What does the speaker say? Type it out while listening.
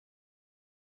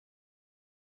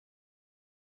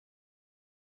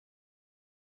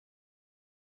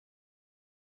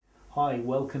Hi,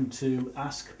 welcome to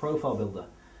Ask Profile Builder.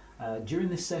 During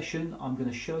this session I'm going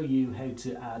to show you how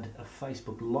to add a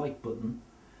Facebook like button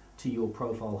to your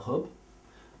profile hub.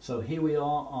 So here we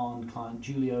are on client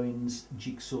Julie Owen's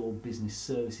Jigsaw Business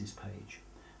Services page.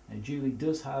 Now Julie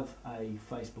does have a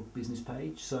Facebook business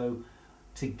page, so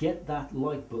to get that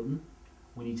like button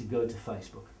we need to go to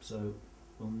Facebook. So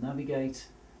we'll navigate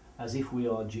as if we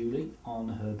are Julie on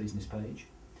her business page.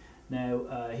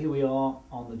 Now here we are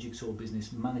on the Jigsaw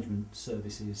Business Management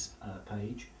Services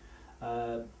page.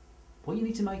 What you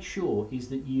need to make sure is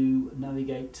that you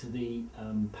navigate to the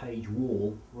page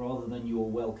wall rather than your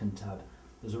Welcome tab.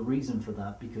 There's a reason for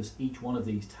that, because each one of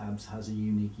these tabs has a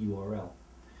unique URL,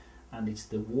 and it's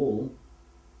the wall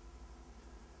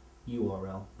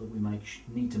URL that we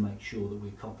need to make sure that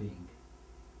we're copying.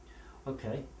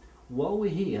 Okay, while we're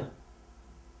here,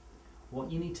 what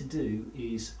you need to do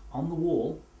is on the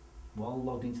wall, while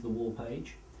logged into the wall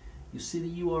page, you see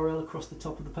the URL across the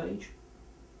top of the page.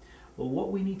 Well,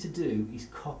 what we need to do is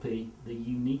copy the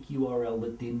unique URL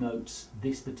that denotes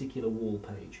this particular wall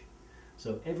page.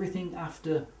 So everything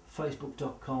after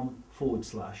facebook.com/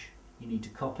 you need to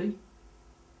copy.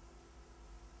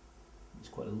 It's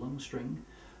quite a long string.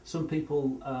 Some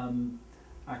people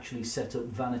actually set up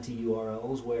vanity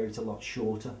URLs where it's a lot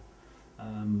shorter.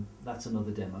 That's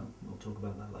another demo. We'll talk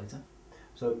about that later.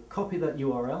 So copy that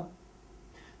URL.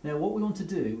 Now what we want to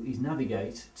do is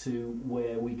navigate to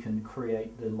where we can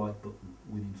create the like button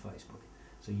within Facebook.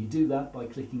 So you do that by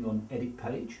clicking on Edit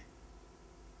Page.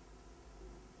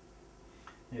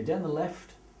 Now down the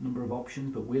left, number of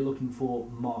options, but we're looking for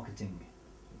Marketing.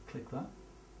 So click that.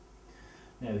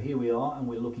 Now here we are, and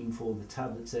we're looking for the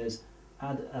tab that says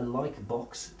Add a like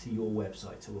box to your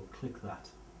website. So we'll click that.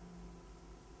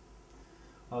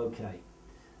 Okay,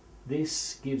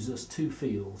 this gives us two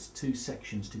fields, two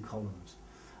sections, two columns.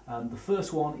 The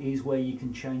first one is where you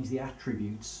can change the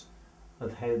attributes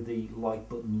of how the like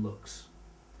button looks.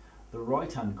 The right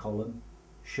hand column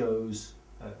shows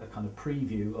a kind of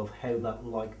preview of how that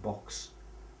like box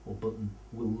or button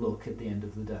will look at the end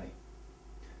of the day.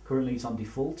 Currently it's on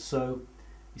default, so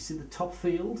you see the top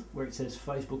field where it says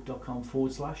facebook.com/.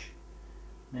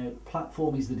 Now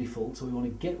platform is the default, so we want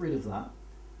to get rid of that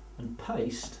and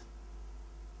paste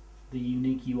the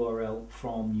unique URL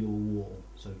from your wall.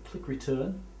 So click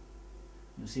return.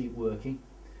 You'll see it working,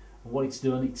 and what it's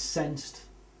done, it's sensed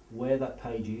where that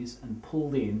page is and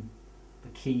pulled in the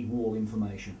key wall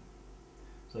information.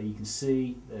 So you can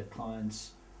see the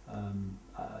client's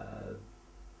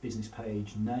business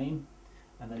page name,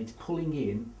 and then it's pulling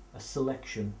in a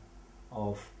selection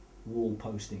of wall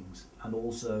postings and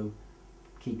also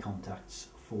key contacts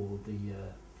for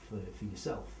for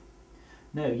yourself.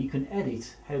 Now you can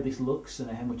edit how this looks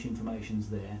and how much information is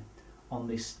there on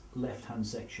this left hand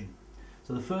section.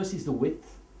 So the first is the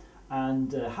width,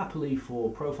 and happily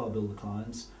for Profile Builder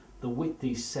clients, the width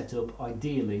is set up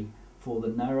ideally for the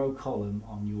narrow column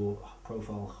on your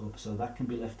profile hub, so that can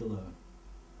be left alone.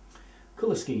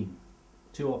 Color scheme,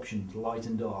 two options, light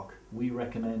and dark. We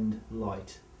recommend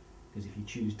light, because if you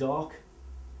choose dark,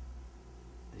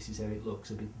 this is how it looks,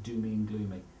 a bit doomy and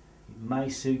gloomy. It may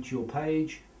suit your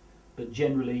page, but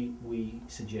generally we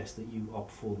suggest that you opt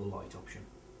for the light option.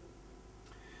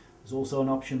 There's also an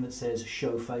option that says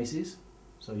show faces.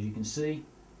 So as you can see,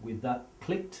 with that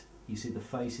clicked, you see the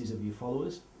faces of your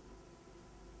followers.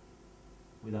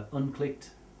 With that unclicked,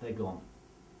 they're gone.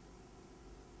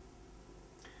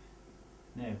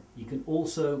 Now you can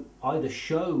also either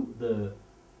show the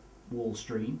wall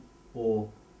stream or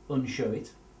unshow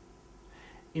it.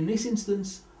 In this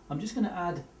instance, I'm just going to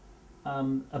add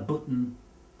a button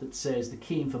that says the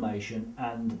key information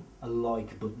and a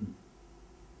like button.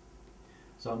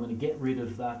 So I'm going to get rid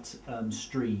of that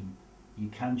stream. You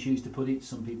can choose to put it,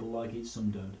 some people like it, some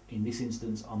don't. In this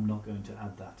instance I'm not going to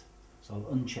add that, so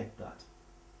I'll uncheck that.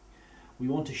 We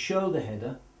want to show the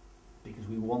header because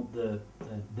we want the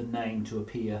name to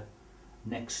appear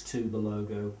next to the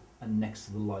logo and next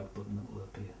to the like button that will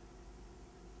appear.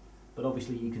 But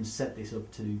obviously you can set this up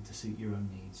to suit your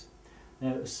own needs.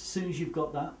 Now as soon as you've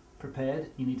got that prepared,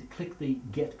 you need to click the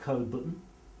Get Code button.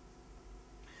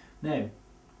 Now,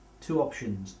 two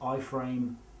options,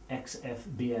 iframe,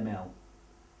 XFBML.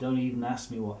 Don't even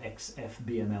ask me what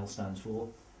XFBML stands for,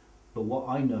 but what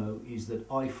I know is that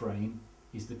iframe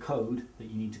is the code that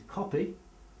you need to copy,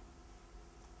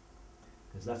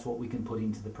 because that's what we can put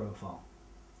into the profile.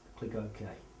 Click OK.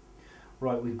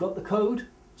 Right, we've got the code,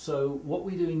 so what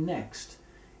we're doing next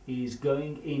is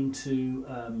going into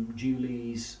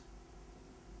Julie's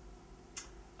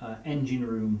engine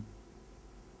room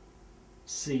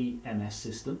CMS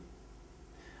system,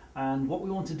 and what we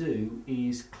want to do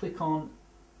is click on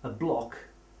a block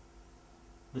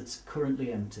that's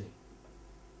currently empty.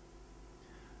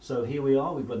 So here we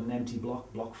are, we've got an empty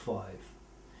block, block 5.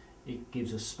 It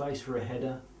gives us space for a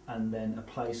header and then a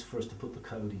place for us to put the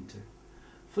code into.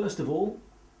 First of all,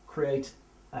 create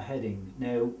a heading.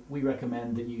 Now we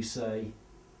recommend that you say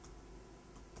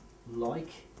like,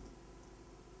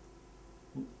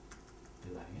 do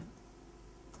that again,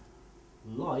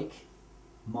 like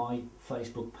my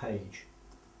Facebook page,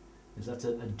 because that's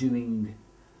a doing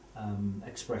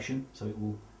expression, so it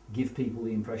will give people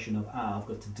the impression of, I've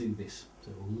got to do this,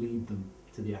 so it will lead them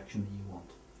to the action that you want.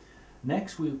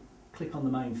 Next we click on the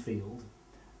main field,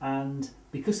 and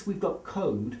because we've got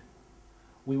code,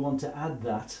 we want to add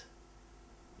that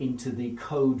into the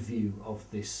code view of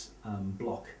this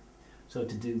block. So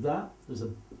to do that, there's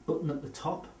a button at the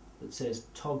top that says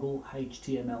toggle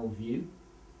HTML view.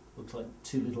 Looks like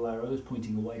 2 little arrows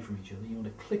pointing away from each other. You want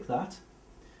to click that.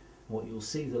 What you'll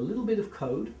see is a little bit of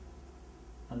code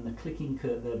and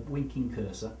the winking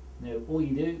cursor. Now all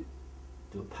you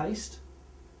do a paste.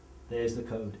 There's the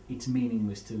code. It's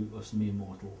meaningless to us mere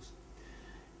mortals.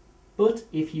 But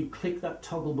if you click that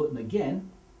toggle button again,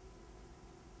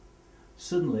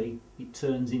 suddenly it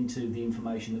turns into the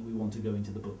information that we want to go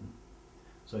into the button.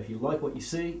 So if you like what you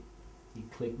see, you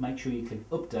make sure you click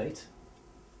update.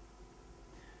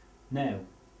 Now,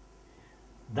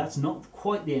 that's not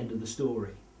quite the end of the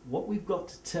story. What we've got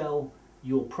to tell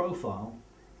your profile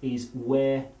is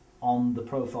where on the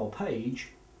profile page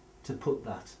to put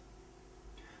that.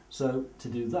 So to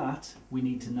do that, we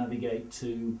need to navigate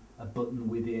to a button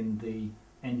within the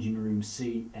Engine Room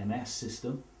CMS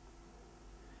system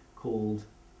called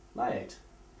Layout,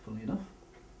 funnily enough.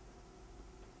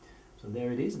 So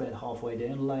there it is, about halfway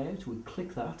down, Layout. We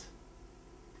click that,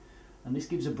 and this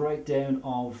gives a breakdown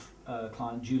of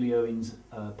client Julie Owen's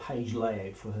page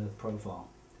layout for her profile.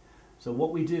 So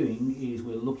what we're doing is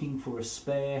we're looking for a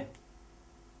spare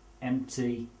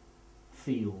empty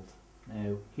field.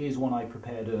 Now here's one I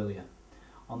prepared earlier.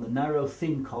 On the narrow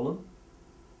thin column,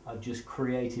 I've just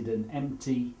created an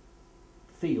empty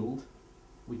field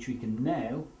which we can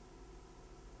now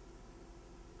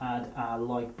add our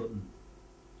like button.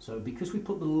 So because we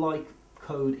put the like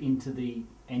code into the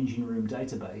Engine Room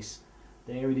database,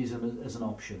 there it is as an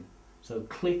option. So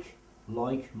click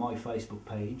like my Facebook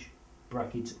page,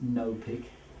 brackets no pic.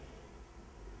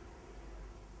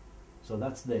 So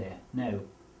that's there. Now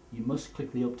you must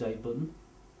click the update button.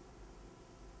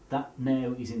 That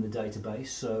now is in the database,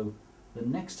 so the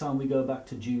next time we go back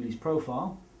to Julie's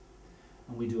profile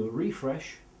and we do a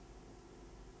refresh,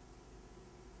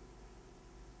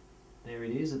 there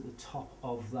it is at the top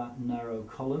of that narrow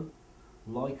column,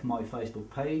 like my Facebook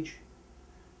page.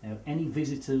 Now any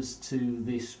visitors to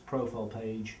this profile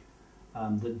page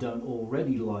that don't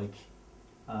already like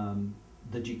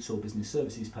the Jigsaw Business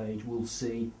Services page will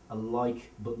see a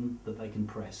like button that they can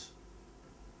press.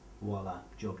 Voila,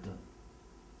 job done.